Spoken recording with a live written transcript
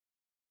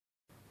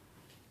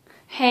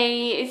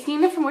Hey, it's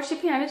Nina from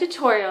Worship Piano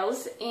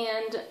Tutorials,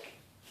 and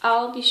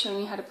I'll be showing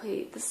you how to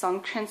play the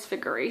song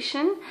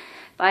Transfiguration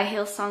by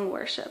Hillsong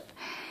Worship.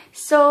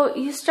 So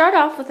you start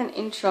off with an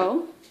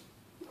intro.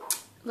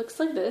 Looks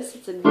like this.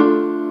 It's a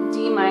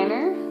D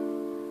minor,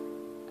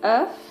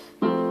 F,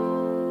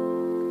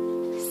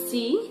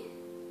 C,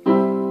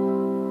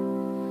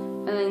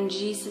 and then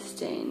G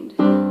sustained.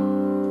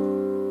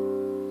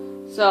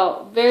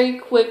 So very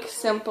quick,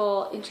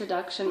 simple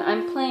introduction.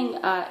 I'm playing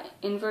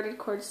inverted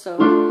chords, so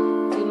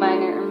D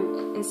minor,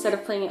 instead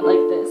of playing it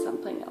like this, I'm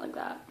playing it like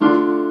that.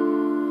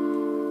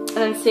 And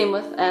then same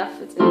with F,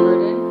 it's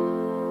inverted.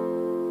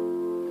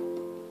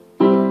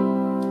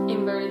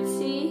 Inverted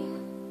C,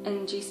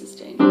 and G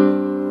sustained.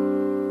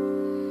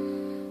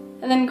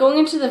 And then going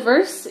into the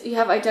verse, you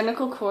have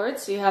identical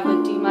chords. So you have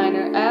the D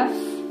minor, F,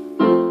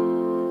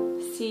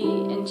 C,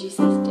 and G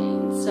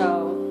sustained.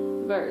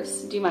 So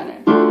verse, D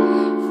minor.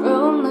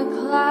 From the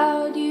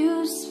cloud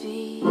you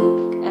speak,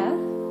 F,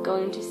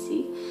 going to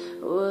C.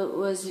 What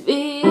was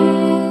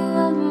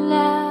veiled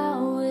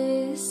now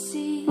is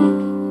seen.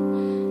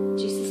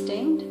 G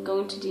sustained,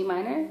 going to D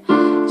minor.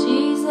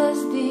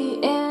 Jesus, the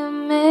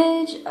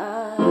image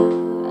of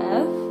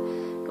F,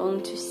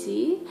 going to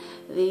C.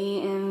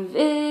 The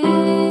invisible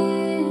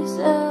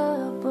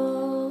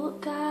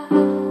God.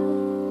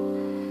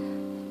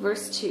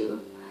 Verse 2.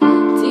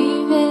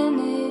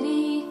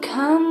 Divinity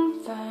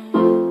confirmed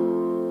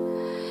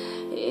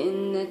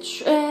in the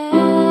transfigured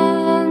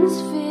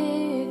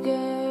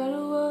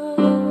world.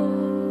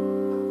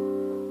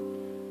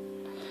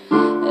 A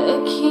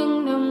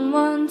kingdom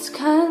once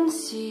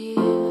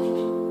concealed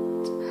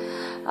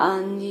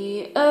on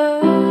the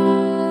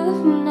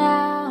earth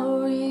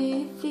now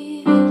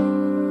revealed.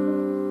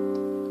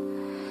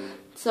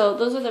 So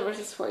those are the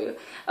verses for you.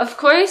 Of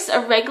course, a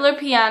regular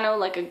piano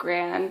like a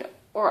grand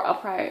or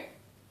upright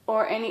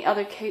or any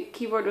other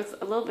keyboard with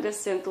a little bit of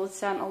synth will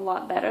sound a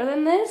lot better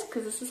than this,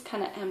 because this is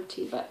kind of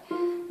empty, but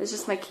it's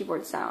just my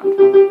keyboard sound.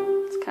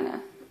 It's kind of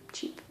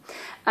cheap.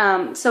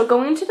 So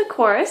going into the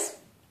chorus,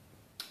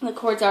 the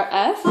chords are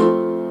F,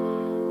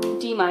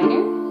 D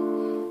minor,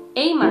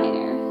 A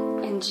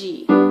minor, and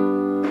G.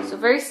 So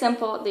very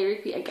simple, they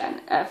repeat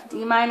again. F,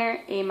 D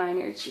minor, A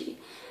minor, G.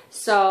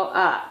 So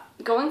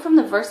going from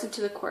the verse into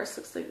the chorus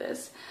looks like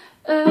this.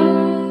 Earth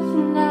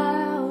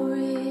now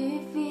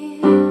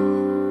revealed,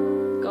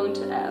 going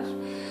to F.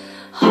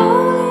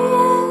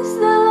 Holy is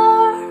the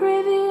Lord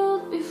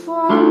revealed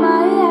before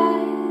my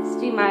eyes,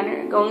 D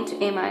minor, going to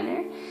A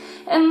minor.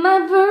 And my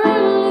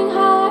burning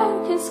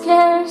heart can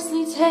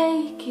scarcely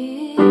take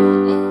it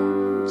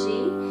in,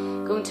 G,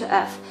 going to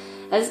F.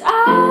 As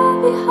I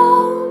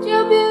behold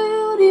your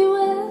beauty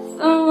with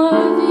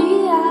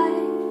unworthy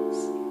eyes,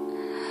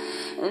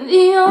 and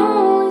the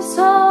only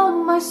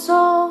song my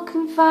soul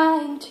can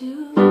find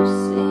to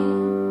sing.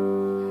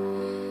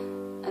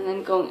 And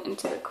then going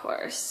into the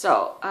chorus.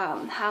 So,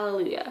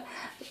 hallelujah.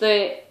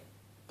 The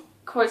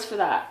chords for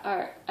that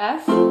are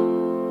F,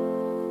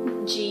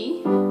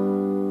 G,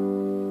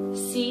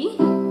 C,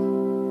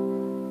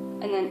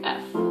 and then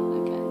F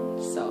again.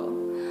 So,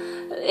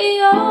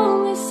 the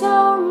only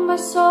song my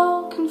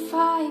soul can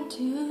find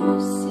to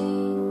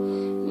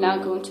sing. Now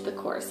going to the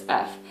chorus.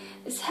 F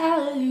is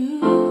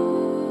hallelujah,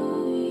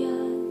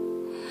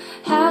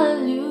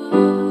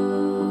 hallelujah,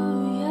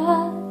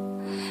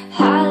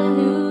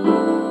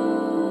 hallelujah,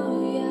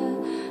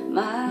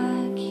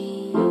 my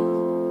King.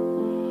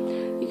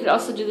 You could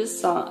also do this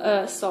song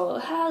solo.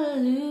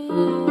 Hallelujah,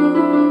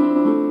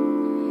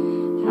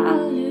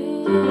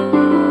 hallelujah,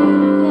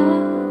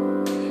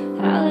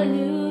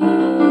 hallelujah,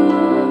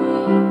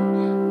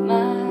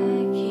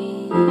 my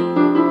King.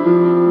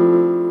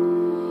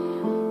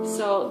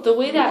 So the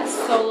way that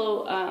solo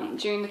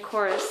during the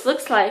chorus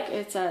looks like,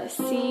 it's a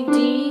C,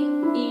 D,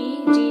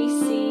 E, D,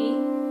 C,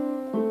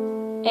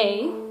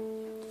 A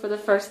for the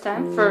first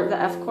time, for the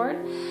F chord.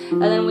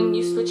 And then when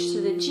you switch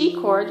to the G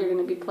chord, you're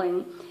going to be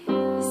playing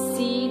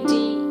C, D,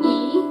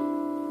 E,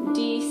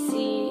 D,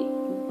 C,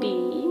 B.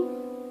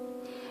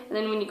 And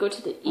then when you go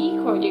to the E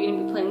chord, you're going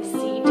to be playing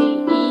C, D,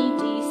 E,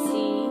 D, C,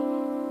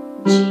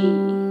 G.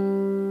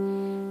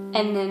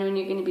 And then when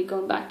you're going to be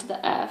going back to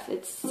the F,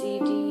 it's C,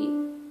 D,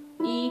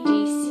 E,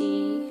 D,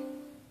 C,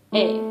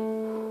 A.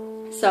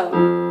 So,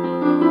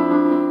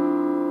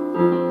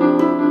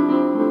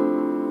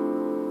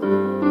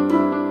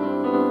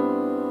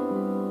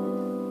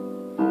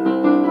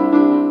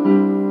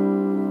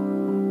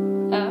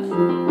 F,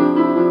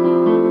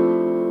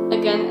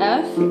 again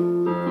F,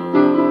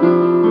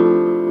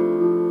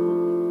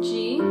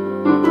 G,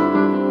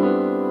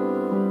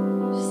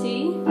 C,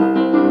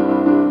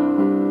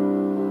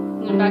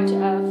 and then back to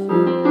F.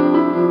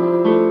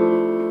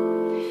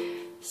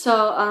 So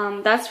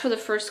that's for the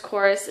first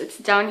chorus. It's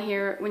down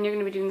here. When you're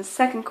going to be doing the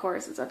second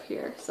chorus, it's up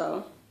here.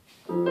 So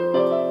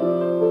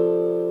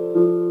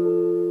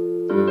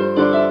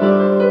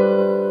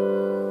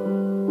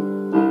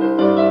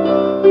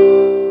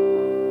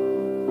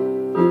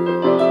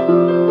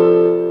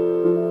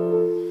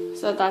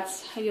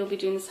that's how you'll be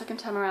doing the second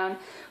time around.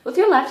 With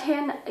your left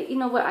hand, you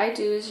know, what I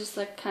do is just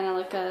like kind of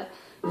like a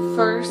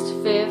first,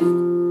 fifth,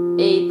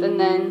 eighth, and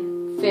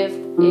then fifth,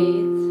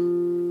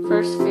 eighth,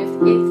 first,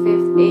 fifth,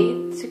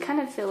 eighth, to kind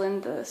of fill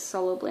in the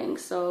solo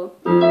blanks. So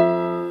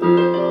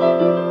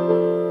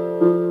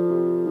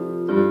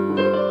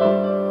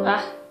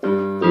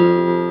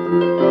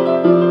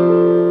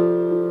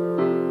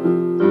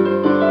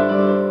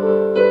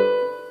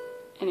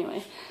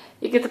anyway,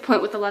 you get the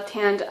point with the left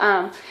hand.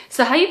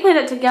 So how you play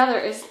that together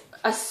is,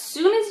 as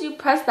soon as you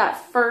press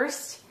that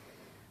first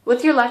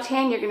with your left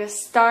hand, you're going to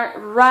start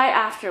right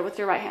after with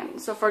your right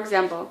hand. So for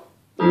example,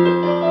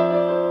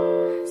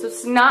 so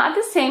it's not at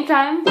the same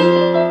time,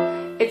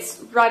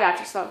 it's right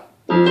after. So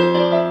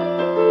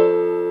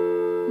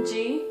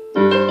G,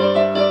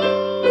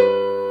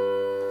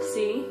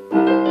 C,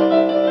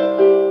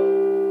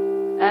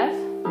 F.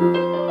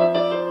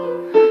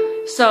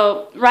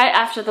 So right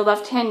after the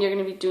left hand, you're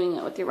going to be doing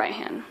it with your right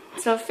hand.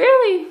 So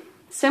fairly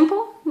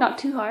simple, not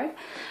too hard.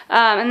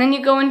 And then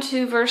you go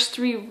into verse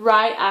 3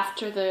 right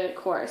after the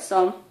chorus.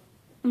 So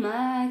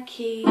my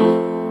key,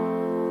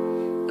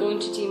 go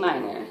into G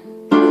minor.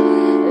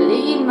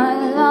 Lead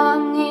my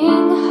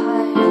longing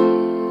heart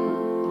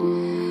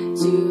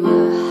to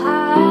a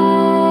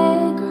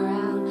high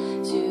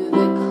ground, to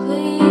the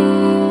clear.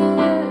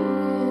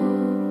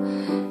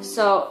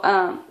 So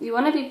you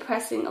want to be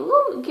pressing a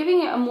little,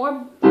 giving it a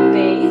more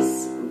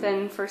bass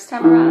than first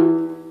time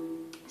around.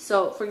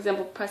 So, for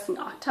example, pressing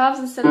octaves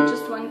instead of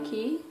just one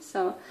key.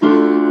 So,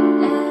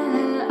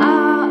 and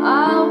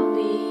I'll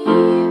be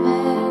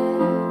there,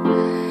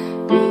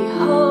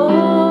 beholding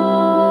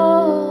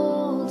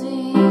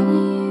you.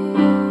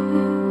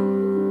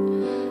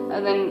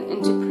 And then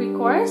into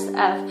pre-chorus,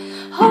 F.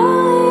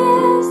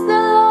 Holy is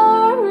the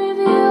Lord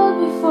revealed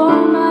before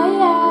my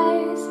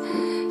eyes.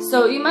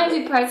 So you might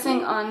be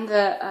pressing on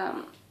the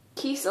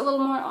keys a little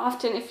more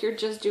often if you're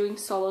just doing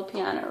solo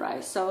piano,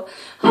 right? So,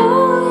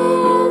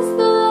 holy is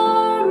the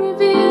Lord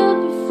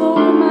revealed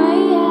before my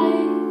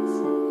eyes,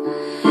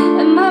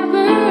 and my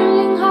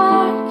burning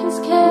heart can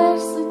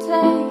scarcely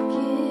take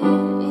it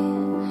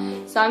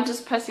in. So I'm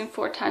just pressing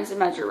 4 times the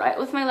measure, right?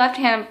 With my left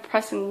hand, I'm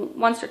pressing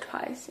once or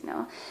twice, you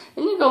know.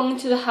 Then you're going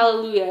into the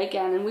hallelujah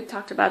again, and we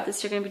talked about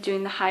this. You're going to be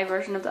doing the high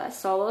version of that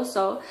solo.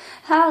 So,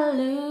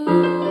 hallelujah,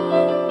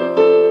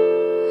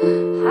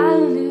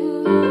 hallelujah.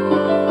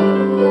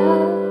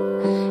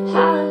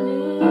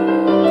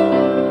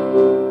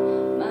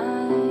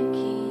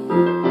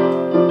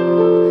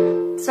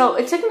 So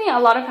it took me a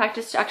lot of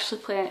practice to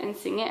actually play it and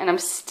sing it, and I'm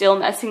still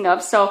messing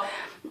up. So,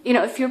 you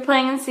know, if you're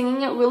playing and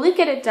singing it, really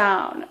get it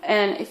down.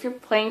 And if you're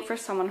playing for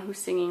someone who's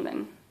singing,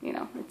 then, you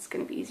know, it's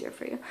going to be easier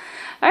for you.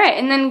 All right,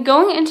 and then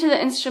going into the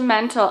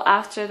instrumental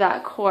after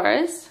that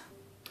chorus.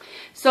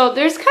 So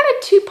there's kind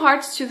of 2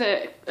 parts to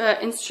the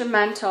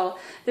instrumental.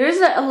 There's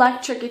an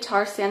electric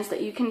guitar stance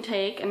that you can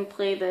take and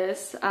play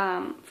this.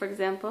 For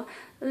example,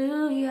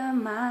 Hallelujah,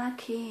 my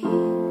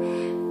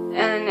King,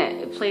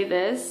 and play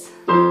this.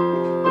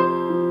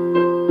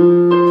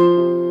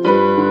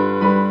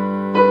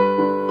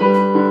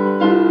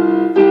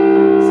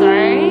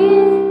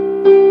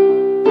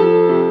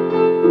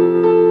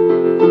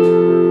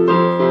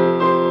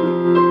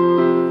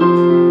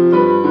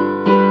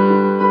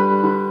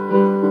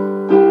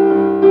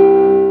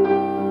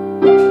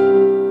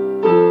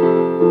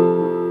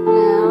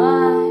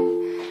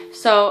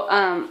 So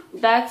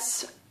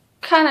that's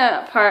kind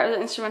of part of the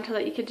instrumental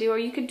that you could do, or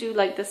you could do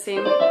like the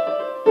same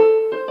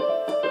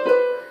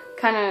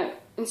kind of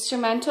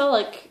instrumental,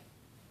 like,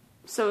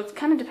 so it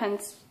kind of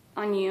depends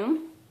on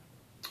you.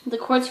 The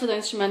chords for the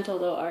instrumental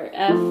though are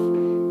F,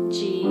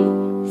 G,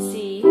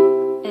 C,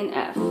 and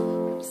F,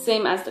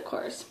 same as the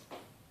chorus.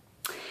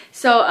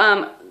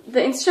 So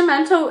the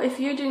instrumental, if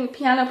you're doing the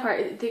piano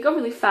part, they go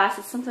really fast.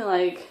 It's something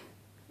like,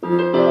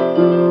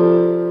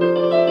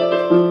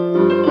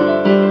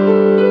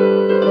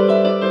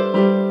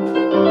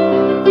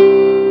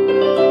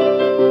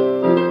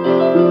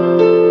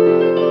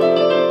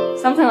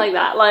 something like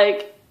that.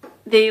 Like,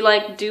 they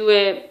like do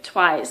it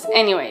twice.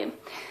 Anyway,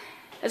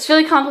 it's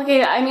really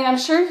complicated. I mean, I'm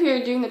sure if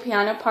you're doing the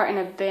piano part in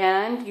a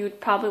band, you'd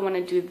probably want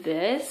to do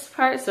this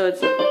part. So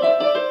it's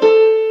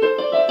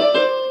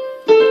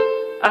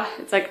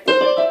like,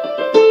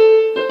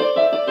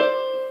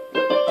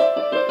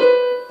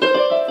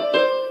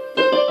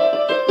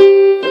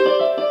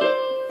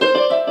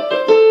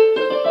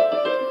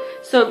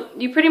 so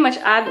you pretty much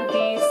add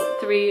these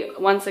 3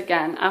 once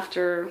again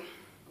after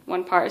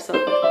one part. So,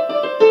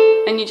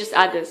 and you just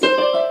add this,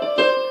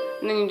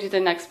 and then you do the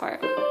next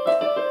part,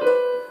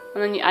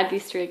 and then you add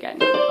these 3 again.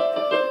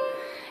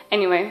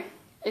 Anyway,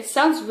 it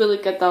sounds really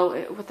good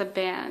though with a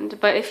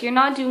band, but if you're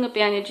not doing a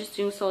band, you're just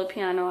doing solo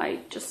piano, I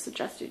just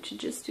suggest you to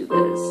just do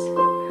this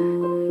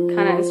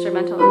kind of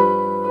instrumental.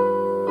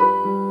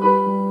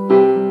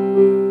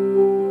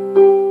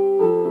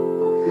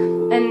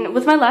 And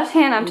with my left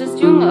hand, I'm just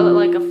doing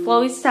like a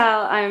flowy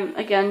style. I'm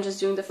again just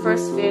doing the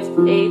first, 5th,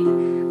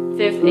 8th,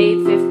 5th,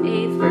 8th, 5th,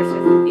 8th, first,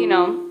 5th, you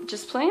know,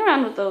 just playing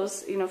around with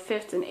those, you know,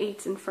 5th and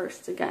 8ths and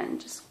 1sts again,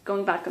 just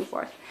going back and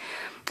forth.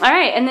 All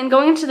right, and then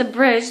going into the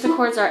bridge, the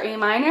chords are A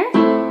minor,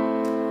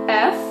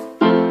 F,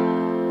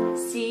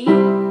 C,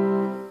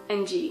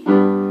 and G.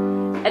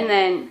 And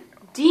then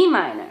D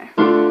minor,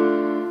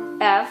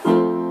 F,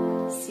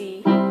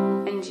 C,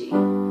 and G.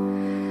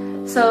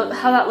 So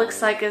how that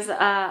looks like is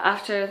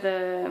after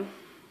the,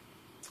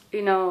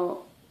 you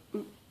know,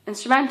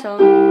 instrumental,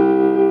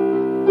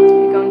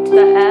 you go into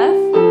the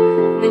F,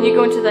 and then you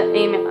go into the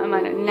A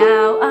minor.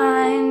 Now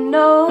I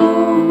know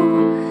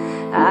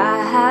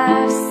I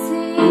have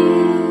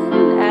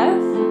seen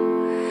F,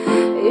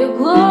 your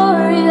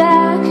glory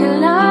that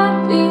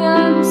cannot be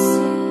unseen.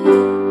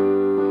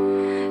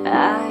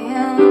 I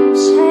am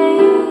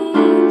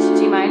changed,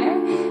 G minor,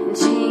 and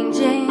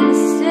changing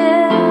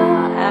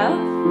still, F,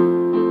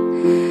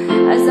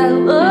 as I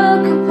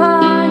look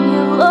upon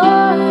your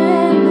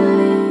glory and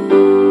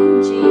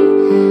believe, G.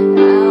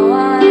 Now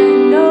I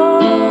know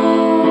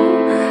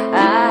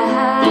I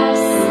have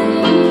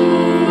seen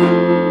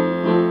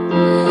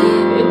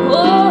your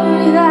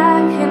glory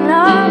that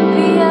cannot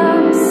be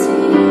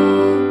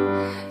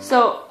unseen. So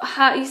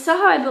you saw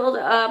how I build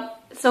it up.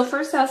 So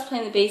first I was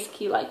playing the bass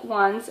key like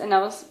once, and I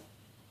was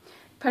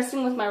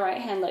pressing with my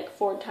right hand like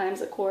 4 times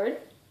a chord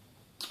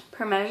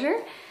per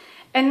measure.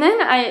 And then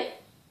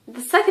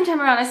the second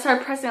time around I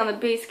started pressing on the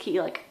bass key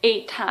like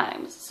 8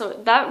 times. So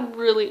that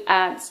really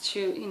adds to,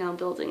 you know,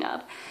 building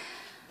up.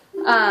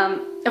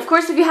 Of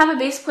course, if you have a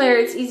bass player,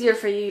 it's easier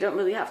for you. You don't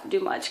really have to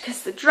do much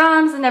because the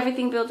drums and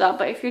everything build up.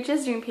 But if you're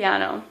just doing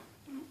piano,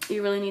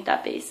 you really need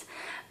that bass.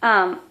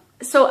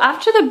 So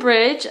after the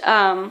bridge,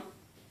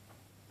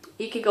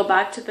 you could go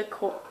back to the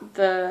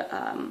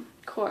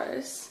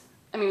chorus.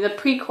 I mean, the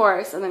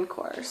pre-chorus and then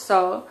chorus.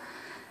 So,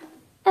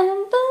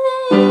 and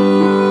believe.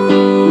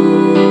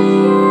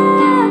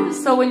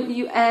 So when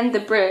you end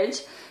the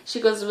bridge, she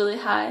goes really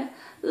high.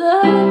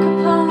 Look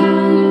upon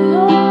your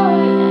Lord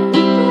and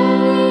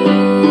believe.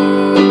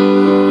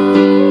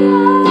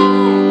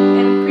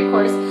 And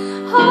pre-chorus.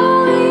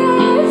 Holy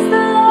is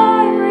the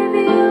Lord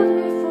revealed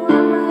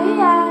before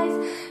my eyes.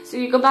 So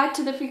you go back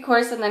to the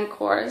pre-chorus and then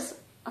chorus,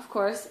 of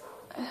course.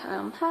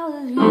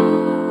 Hallelujah.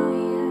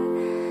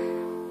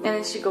 And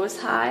then she goes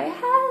high.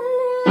 Hallelujah.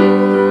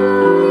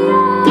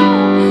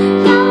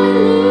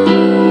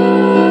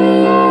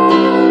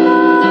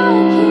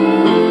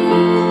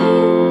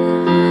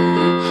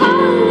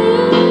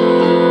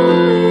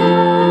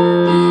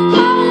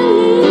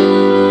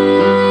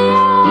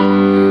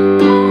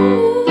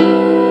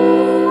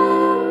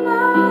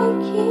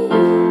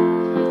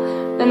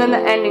 And then the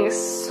ending is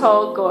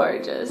so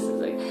gorgeous. It's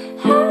like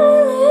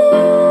hallelujah,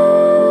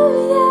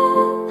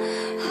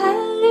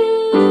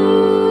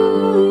 hallelujah,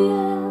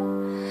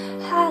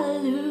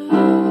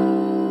 hallelujah,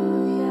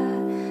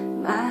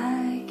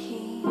 my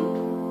King.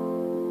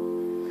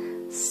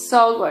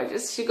 So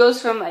gorgeous. She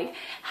goes from like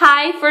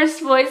high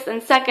first voice,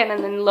 then second,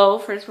 and then low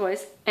first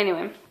voice.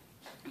 Anyway,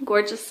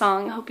 gorgeous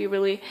song. I hope you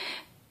really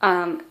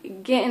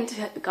get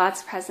into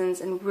God's presence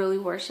and really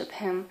worship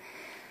Him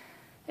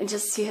and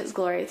just see His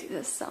glory through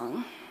this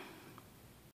song.